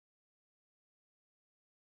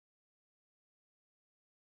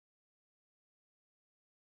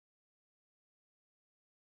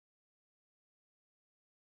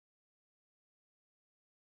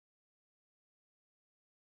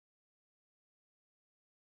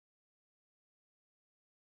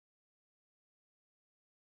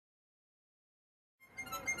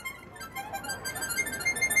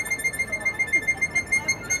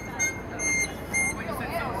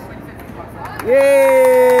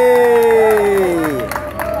Yay!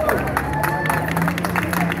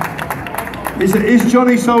 Is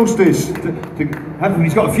Johnny Solstice?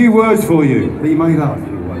 He's got a few words for you that you may love.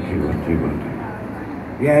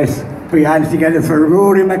 Yes, put your hands together for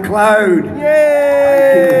Rory McLeod.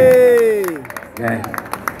 Yay! Yeah.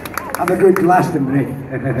 Have a good Glastonbury.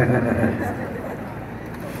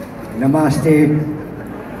 Namaste.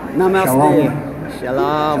 Namaste. Shalom.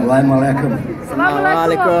 Shalom. Salam alaikum. Salam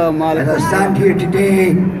alaikum. As I stand here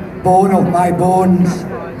today, bone of my bones,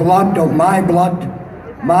 blood of my blood,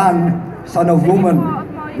 man, son of woman,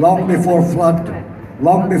 long before flood,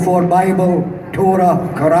 long before Bible, Torah,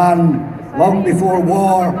 Quran, long before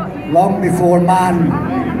war, long before man,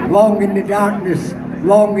 long in the darkness,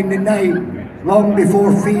 long in the night, long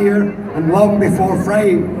before fear and long before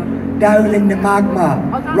fright, down in the magma,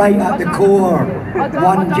 right at the core,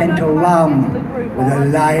 one gentle lamb with a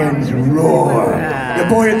lion's roar. The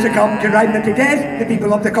poets succumb to rhyme to death, the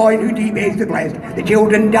people of the coin who debase the blessed. The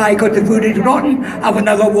children die because the food is rotten, have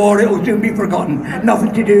another war, it'll soon be forgotten.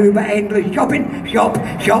 Nothing to do but endless shopping, shop,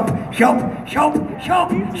 shop, shop, shop,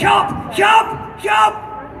 shop, shop, shop, shop.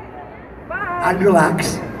 And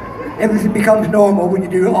relax. Everything becomes normal when you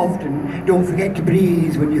do it often. Don't forget to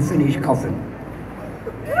breathe when you finish coughing.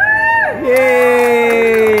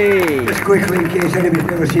 Yay! Just quickly, in case anybody's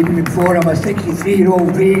never seen me before, I'm a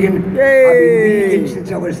 63-year-old vegan. Yay! I've been vegan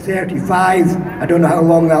since I was 35. I don't know how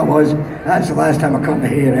long that was. That's the last time I cut my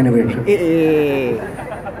hair anyway. So. Yay!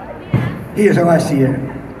 Here's how I see it.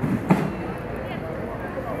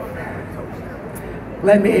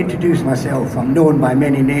 Let me introduce myself. I'm known by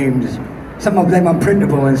many names. Some of them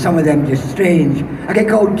unprintable and some of them just strange. I get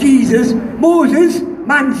called Jesus, Moses,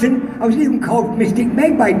 Manson. I was even called Mystic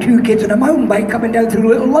Meg by two kids on a mountain bike coming down through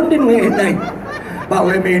Little London late at night. But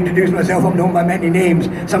let me introduce myself. I'm known by many names.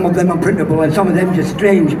 Some of them unprintable and some of them just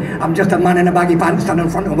strange. I'm just a man in a baggy pants standing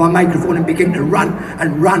in front of my microphone and begin to run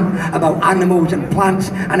about animals and plants,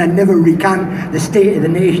 and I never recant the state of the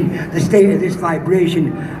nation, the state of this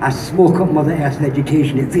vibration. I smoke up Mother Earth's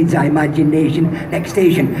vegetation. It feeds our imagination. Next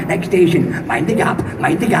station, mind the gap,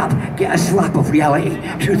 get a slap of reality.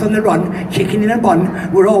 Truth on the run, chicken in a bun.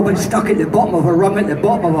 We're all but stuck at the bottom of a rung, at the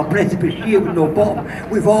bottom of a precipice here with no bottom.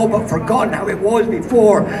 We've all but forgotten how it was before.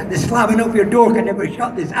 The slamming of your door can never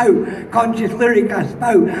shut this out. Conscious lyric I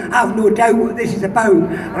spout, I've no doubt what this is about.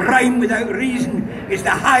 Rhyme without reason is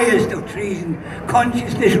the highest of treason.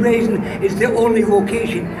 Consciousness raising is the only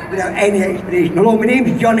vocation without any explanation. Hello, my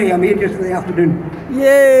name's Johnny, I'm here just for the afternoon.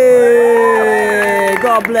 Yay!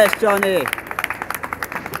 God bless Johnny.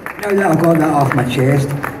 Now that I've got that off my chest,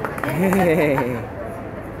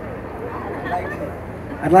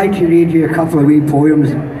 I'd like to read you a couple of wee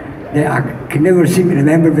poems that I can never seem to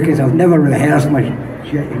remember because I've never rehearsed my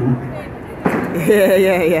shit, you know.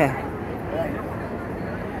 Yeah.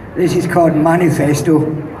 This is called Manifesto.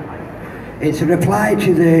 It's a reply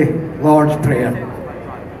to the Lord's Prayer.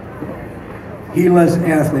 Heal us,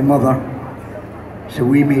 earthly mother, so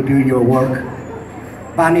we may do your work.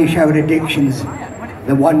 Banish our addictions,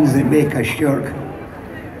 the ones that make us shirk.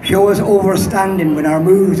 Show us overstanding when our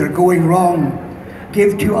moves are going wrong.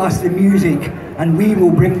 Give to us the music and we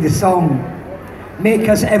will bring the song. Make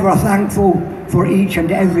us ever thankful for each and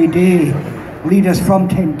every day. Lead us from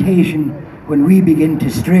temptation when we begin to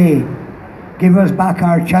stray. Give us back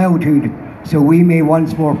our childhood so we may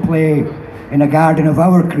once more play in a garden of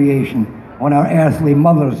our creation on our earthly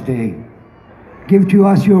Mother's Day. Give to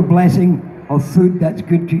us your blessing of food that's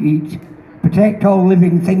good to eat. Protect all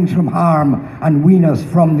living things from harm and wean us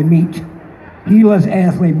from the meat. Heal us,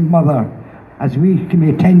 earthly mother, as we can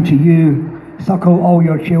attend to you. Suckle all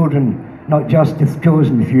your children, not just the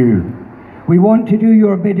chosen few. We want to do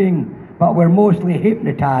your bidding, but we're mostly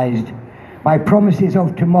hypnotized by promises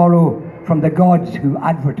of tomorrow from the gods who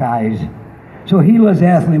advertise. So heal us,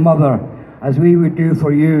 earthly mother, as we would do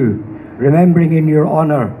for you, remembering in your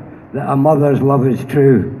honor that a mother's love is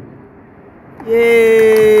true.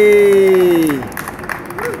 Yay!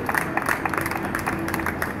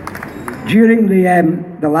 During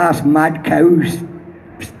the last mad cows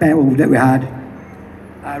spell that we had,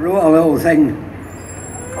 I wrote a little thing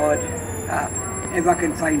called, if I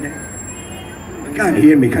can find it. You can't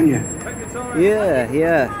hear me, can you? Yeah.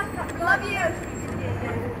 Love you.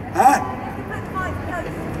 Huh?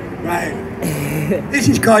 Right. This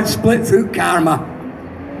is called Split Foot Karma.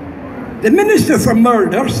 The Minister for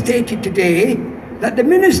Murder stated today that the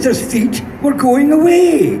minister's feet were going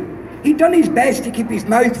away. He'd done his best to keep his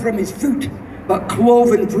mouth from his foot, but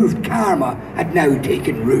cloven-foot karma had now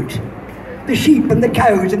taken root. The sheep and the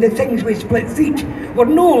cows and the things with split feet were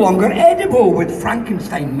no longer edible with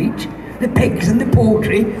Frankenstein meat. The pigs and the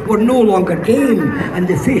poultry were no longer game, and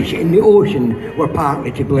the fish in the ocean were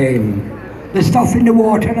partly to blame. The stuff in the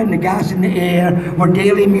water and the gas in the air were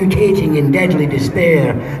daily mutating in deadly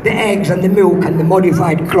despair. The eggs and the milk and the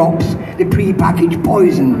modified crops, the pre-packaged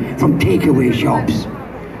poison from takeaway shops.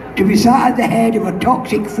 To be sat at the head of a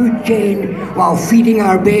toxic food chain while feeding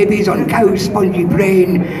our babies on cow's spongy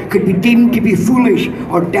brain could be deemed to be foolish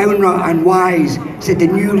or downright unwise, said the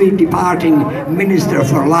newly departing Minister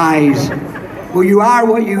for Lies. Well, you are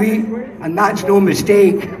what you eat, and that's no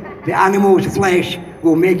mistake. The animal's flesh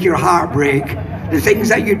will make your heart break. The things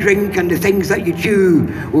that you drink and the things that you chew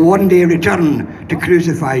will one day return to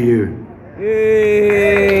crucify you.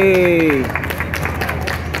 Hey.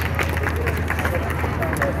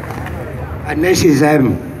 And this is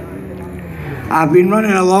I've been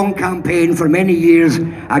running a long campaign for many years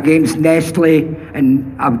against Nestle,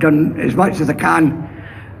 and I've done as much as I can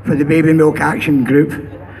for the Baby Milk Action Group,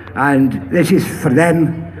 and this is for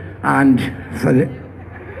them and for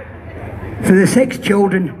the 6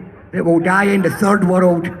 children that will die in the third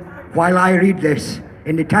world while I read this.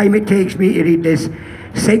 In the time it takes me to read this,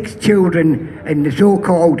 6 children in the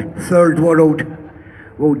so-called third world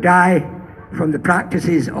will die from the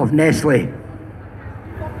practices of Nestle.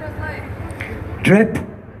 Drip,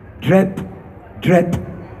 drip, drip,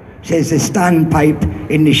 says the standpipe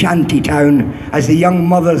in the shanty town as the young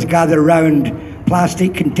mothers gather round,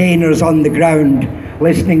 plastic containers on the ground,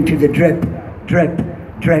 listening to the drip, drip,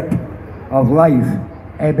 drip of life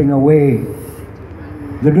ebbing away.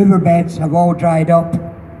 The riverbeds have all dried up,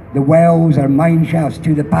 the wells are mine shafts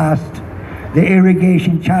to the past, the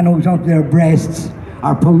irrigation channels of their breasts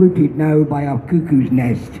are polluted now by a cuckoo's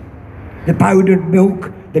nest. The powdered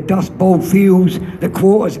milk, the dust bowl fields, the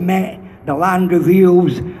quotas met, the land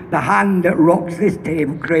reveals, the hand that rocks this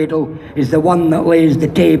table cradle is the one that lays the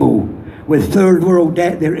table. With third world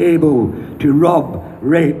debt they're able to rob,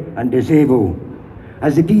 rape and disable.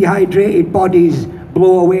 As the dehydrated bodies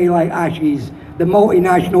blow away like ashes, the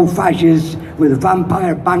multinational fascists with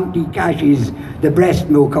vampire banky cashes, the breast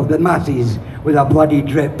milk of the masses with a bloody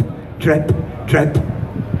drip, drip, drip.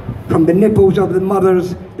 From the nipples of the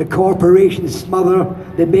mothers, the corporations smother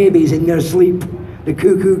the babies in their sleep. The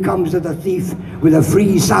cuckoo comes as a thief with a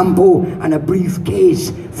free sample and a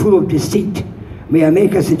briefcase full of deceit. May I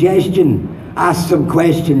make a suggestion? Ask some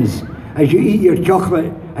questions. As you eat your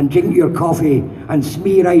chocolate and drink your coffee and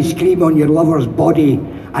smear ice cream on your lover's body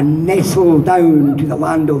and nestle down to the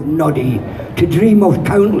land of Noddy, to dream of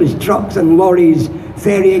countless trucks and lorries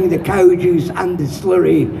ferrying the cow juice and the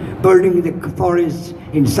slurry, burning the forests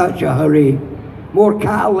in such a hurry. More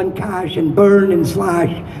cattle and cash and burn and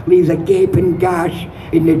slash leaves a gaping gash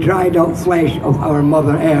in the dried up flesh of our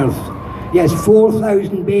Mother Earth. Yes,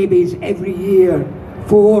 4,000 babies every year,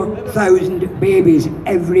 4,000 babies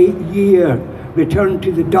every year return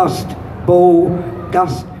to the dust bowl,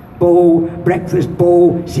 breakfast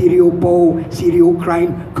bowl, cereal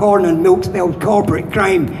crime, corn and milk spelled corporate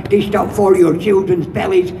crime, dished up for your children's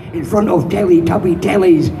bellies in front of Teletubby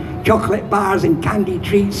tellies, chocolate bars and candy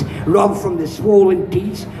treats robbed from the swollen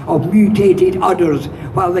teats of mutated udders,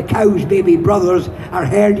 while the cow's baby brothers are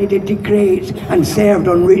herded into crates and served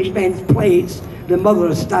on rich men's plates. The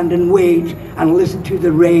mothers stand and wait and listen to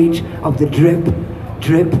the rage of the drip,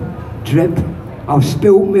 drip, drip of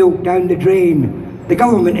spilt milk down the drain. The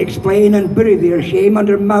government explain and bury their shame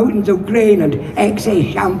under mountains of grain and excess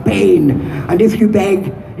champagne. And if you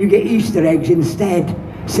beg, you get Easter eggs instead,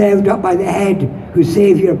 served up by the head whose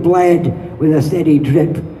saviour bled with a steady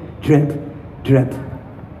drip, drip, drip.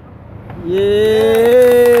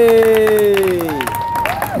 Yay!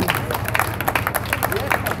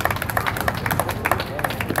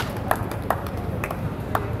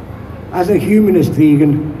 As a humanist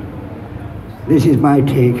vegan, this is my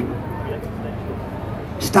take.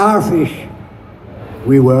 Starfish,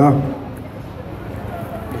 we were.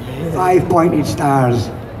 5-pointed stars.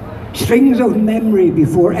 Strings of memory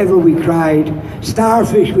before ever we cried.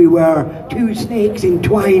 Starfish we were, 2 snakes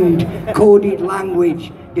entwined, coded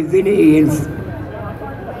language, divinity in...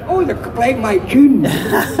 Oh, they're playing my tune.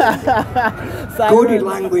 Coded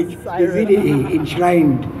language, divinity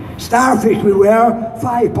enshrined. Starfish we were,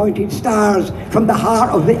 5-pointed stars, from the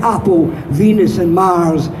heart of the apple, Venus and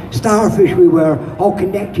Mars. Starfish we were, all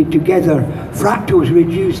connected together, fractals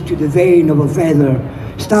reduced to the vein of a feather.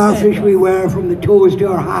 Starfish we were, from the toes to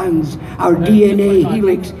our hands, our DNA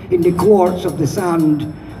helix in the quartz of the sand.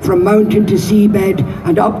 From mountain to seabed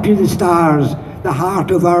and up to the stars, the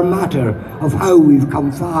heart of our matter, of how we've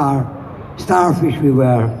come far. Starfish we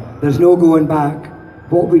were, there's no going back.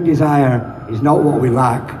 What we desire is not what we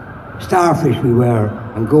lack. Starfish we were,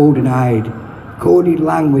 and golden-eyed, coded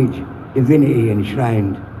language, divinity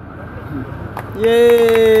enshrined.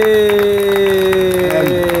 Yay!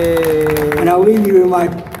 And I'll leave you with my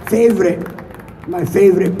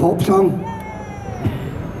favourite pop song.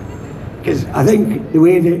 Because I think the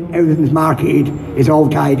way that everything's marketed is all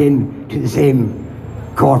tied in to the same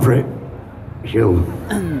corporate show.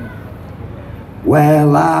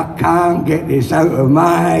 Well, I can't get this out of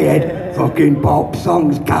my head. Fucking pop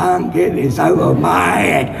songs, can't get this out of my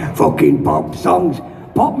head. Fucking pop songs.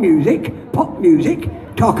 Pop music,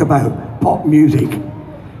 talk about pop music.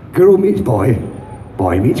 Girl meets boy,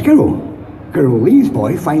 boy meets girl. Girl leaves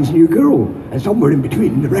boy, finds new girl. And somewhere in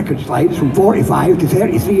between, the record slides from 45 to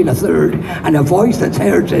 33 and a third, and a voice that's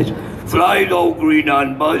heard says, "Flies all green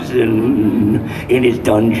and buzzing in his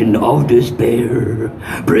dungeon of despair.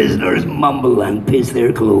 Prisoners mumble and piss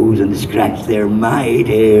their clothes and scratch their might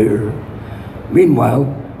hair." Meanwhile,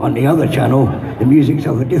 on the other channel, the music's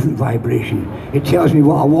of a different vibration. It tells me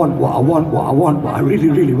what I want, what I really,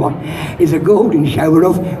 really want, is a golden shower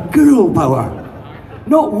of girl power.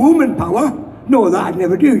 Not woman power. No, that I'd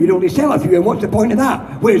never do. You'd only sell a few, and what's the point of that?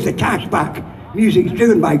 Where's the cash back? Music's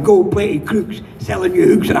driven by gold-plated crooks selling you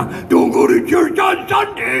hooks, and I don't go to church on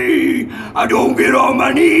Sunday. I don't get on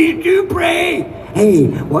my knees to pray. Hey,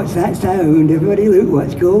 what's that sound? Everybody look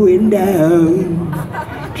what's going down.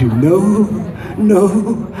 To know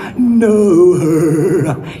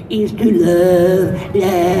her is to love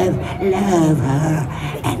her,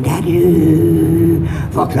 and I do.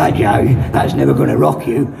 Fuck that, Joe. That's never gonna rock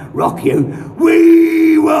you.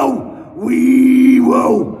 We will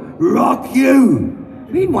rock you.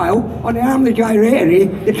 Meanwhile, on the arm of the gyratory,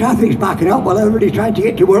 the traffic's backing up while everybody's trying to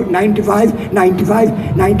get to work 9 to 5.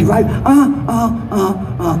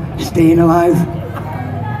 Staying alive.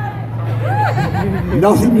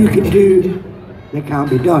 Nothing you can do that can't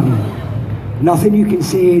be done. Nothing you can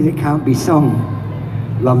say that can't be sung.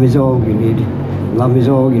 Love is all we need. Love is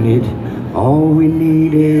all you need. All we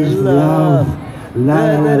need is love.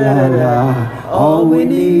 La la la la. All we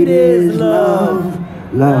need is love.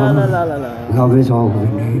 Love. Love is all we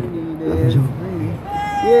need. Love is all we need.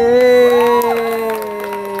 Yay!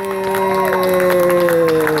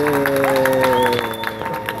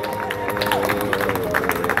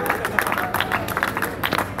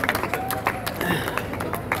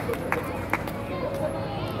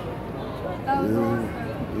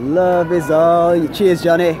 Love is all. Cheers,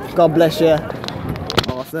 Johnny. God bless you.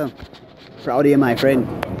 Awesome. Proud of you, my friend.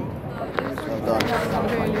 Well done.